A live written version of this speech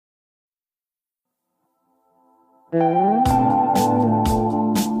Hi,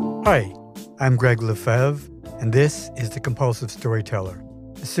 I'm Gregg LeFevre, and this is The Compulsive Storyteller,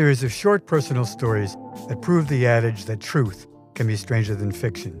 a series of short personal stories that prove the adage that truth can be stranger than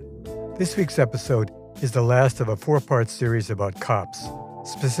fiction. This week's episode is the last of a 4-part series about cops,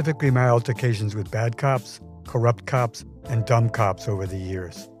 specifically my altercations with bad cops, corrupt cops, and dumb cops over the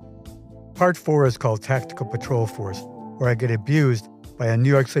years. Part 4 is called Tactical Patrol Force, where I get abused by a New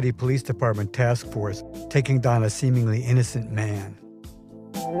York City Police Department task force taking down a seemingly innocent man.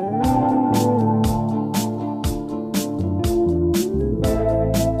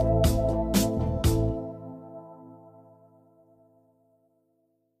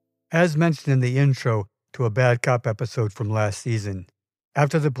 As mentioned in the intro to a Bad Cop episode from last season,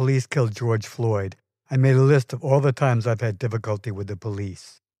 after the police killed George Floyd, I made a list of all the times I've had difficulty with the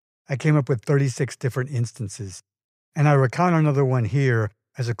police. I came up with 36 different instances, and I recount another one here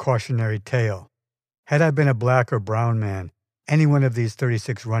as a cautionary tale. Had I been a black or brown man, any one of these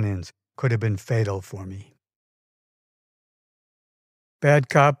 36 run-ins could have been fatal for me. Bad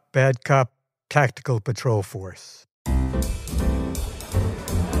Cop, Tactical Patrol Force.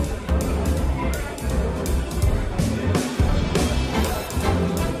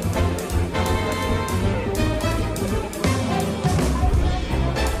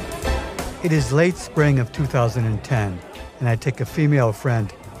 It is late spring of 2010, and I take a female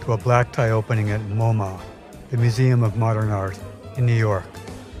friend to a black tie opening at MoMA, the Museum of Modern Art, in New York.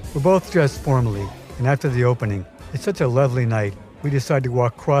 We're both dressed formally, and after the opening, it's such a lovely night, we decide to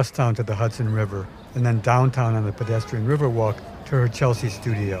walk crosstown to the Hudson River, and then downtown on the pedestrian riverwalk to her Chelsea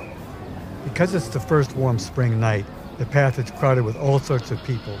studio. Because it's the first warm spring night, the path is crowded with all sorts of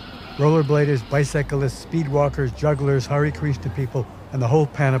people. Rollerbladers, bicyclists, speedwalkers, jugglers, Hare Krishna people, and the whole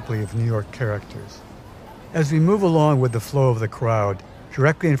panoply of New York characters. As we move along with the flow of the crowd,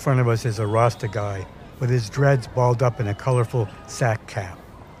 directly in front of us is a Rasta guy with his dreads balled up in a colorful sack cap,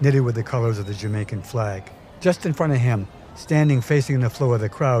 knitted with the colors of the Jamaican flag. Just in front of him, standing facing the flow of the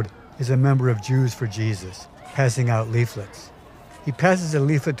crowd, is a member of Jews for Jesus, passing out leaflets. He passes a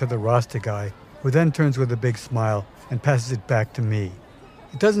leaflet to the Rasta guy, who then turns with a big smile and passes it back to me.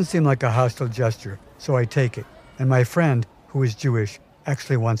 It doesn't seem like a hostile gesture, so I take it, and my friend, who is Jewish,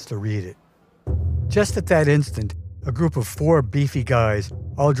 actually wants to read it. Just at that instant, a group of 4 beefy guys,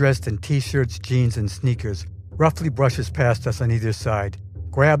 all dressed in t-shirts, jeans, and sneakers, roughly brushes past us on either side,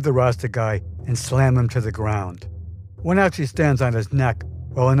 grab the Rasta guy, and slam him to the ground. One actually stands on his neck,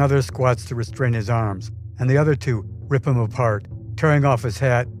 while another squats to restrain his arms, and the other 2 rip him apart, tearing off his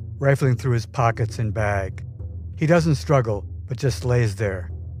hat, rifling through his pockets and bag. He doesn't struggle, but just lays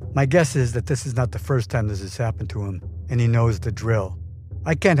there. My guess is that this is not the first time this has happened to him, and he knows the drill.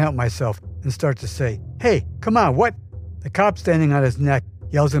 I can't help myself and start to say, "Hey, come on, what?" The cop standing on his neck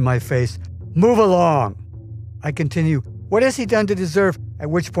yells in my face, "Move along!" I continue, "What has he done to deserve?" At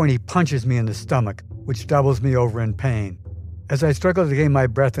which point he punches me in the stomach, which doubles me over in pain. As I struggle to gain my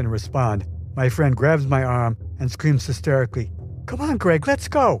breath and respond, my friend grabs my arm and screams hysterically, "Come on, Greg, let's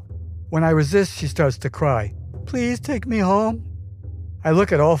go!" When I resist, she starts to cry, "Please take me home." I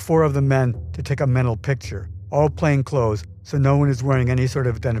look at all 4 of the men to take a mental picture, all plain clothes, so no one is wearing any sort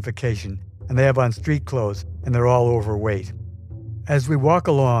of identification, and they have on street clothes, and they're all overweight. As we walk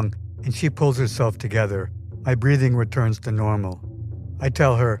along, and she pulls herself together, my breathing returns to normal. I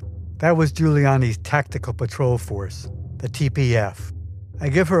tell her, that was Giuliani's Tactical Patrol Force, the TPF. I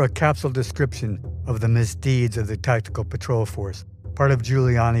give her a capsule description of the misdeeds of the Tactical Patrol Force, part of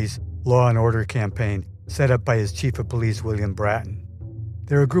Giuliani's Law and Order campaign set up by his chief of police, William Bratton.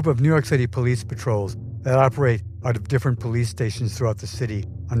 They're a group of New York City police patrols that operate out of different police stations throughout the city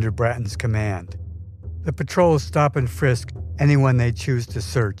under Bratton's command. The patrols stop and frisk anyone they choose to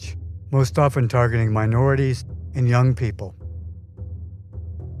search, most often targeting minorities and young people.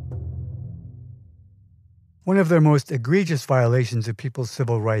 One of their most egregious violations of people's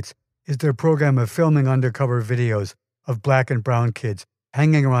civil rights is their program of filming undercover videos of black and brown kids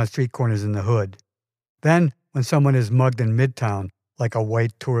hanging around street corners in the hood. Then, when someone is mugged in Midtown, like a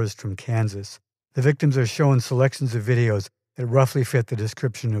white tourist from Kansas, the victims are shown selections of videos that roughly fit the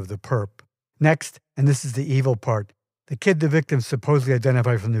description of the perp. Next, and this is the evil part, the kid the victims supposedly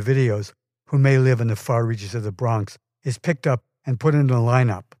identify from the videos, who may live in the far reaches of the Bronx, is picked up and put into a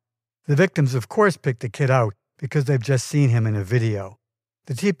lineup. The victims, of course, pick the kid out because they've just seen him in a video.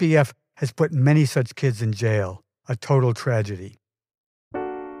 The TPF has put many such kids in jail, a total tragedy.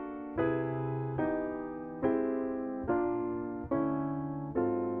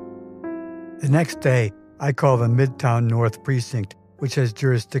 The next day, I call the Midtown North Precinct, which has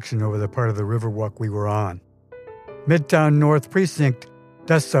jurisdiction over the part of the Riverwalk we were on. Midtown North Precinct,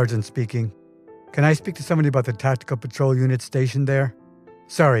 Desk Sergeant speaking. Can I speak to somebody about the tactical patrol unit stationed there?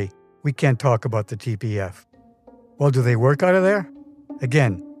 Sorry, we can't talk about the TPF. Well, do they work out of there?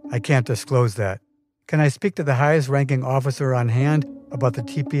 Again, I can't disclose that. Can I speak to the highest ranking officer on hand about the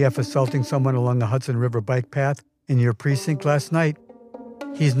TPF assaulting someone along the Hudson River bike path in your precinct last night?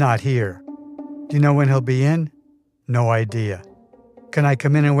 He's not here. Do you know when he'll be in? No idea. Can I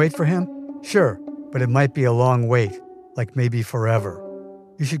come in and wait for him? Sure, but it might be a long wait, like maybe forever.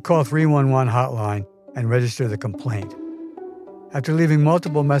 You should call 311 hotline and register the complaint. After leaving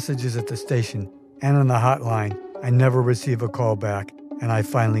multiple messages at the station and on the hotline, I never receive a call back, and I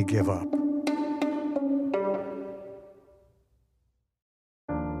finally give up.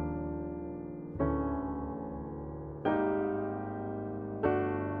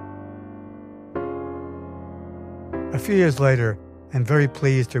 A few years later, I'm very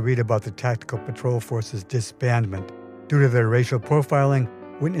pleased to read about the Tactical Patrol Force's disbandment due to their racial profiling,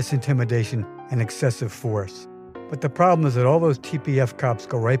 witness intimidation, and excessive force. But the problem is that all those TPF cops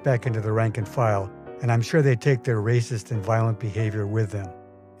go right back into the rank and file, and I'm sure they take their racist and violent behavior with them.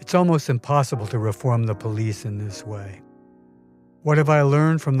 It's almost impossible to reform the police in this way. What have I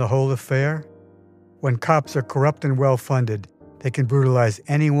learned from the whole affair? When cops are corrupt and well-funded, they can brutalize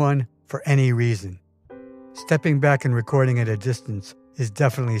anyone for any reason. Stepping back and recording at a distance is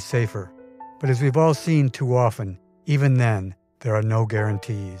definitely safer, but as we've all seen too often, even then, there are no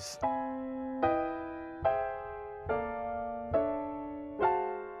guarantees.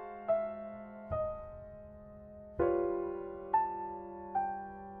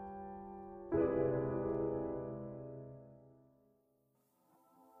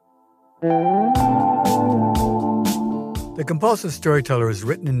 The Compulsive Storyteller is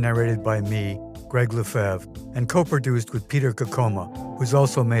written and narrated by me, Gregg LeFevre, and co-produced with Peter Kokoma, who's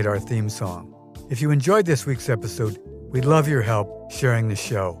also made our theme song. If you enjoyed this week's episode, we'd love your help sharing the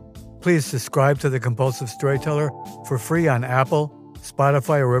show. Please subscribe to The Compulsive Storyteller for free on Apple,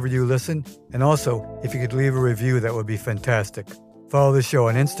 Spotify, or wherever you listen. And also, if you could leave a review, that would be fantastic. Follow the show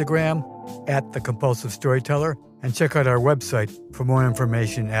on Instagram at The Compulsive Storyteller, and check out our website for more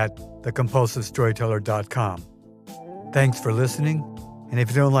information at thecompulsivestoryteller.com. Thanks for listening, and if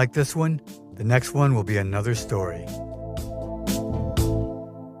you don't like this one, the next one will be another story.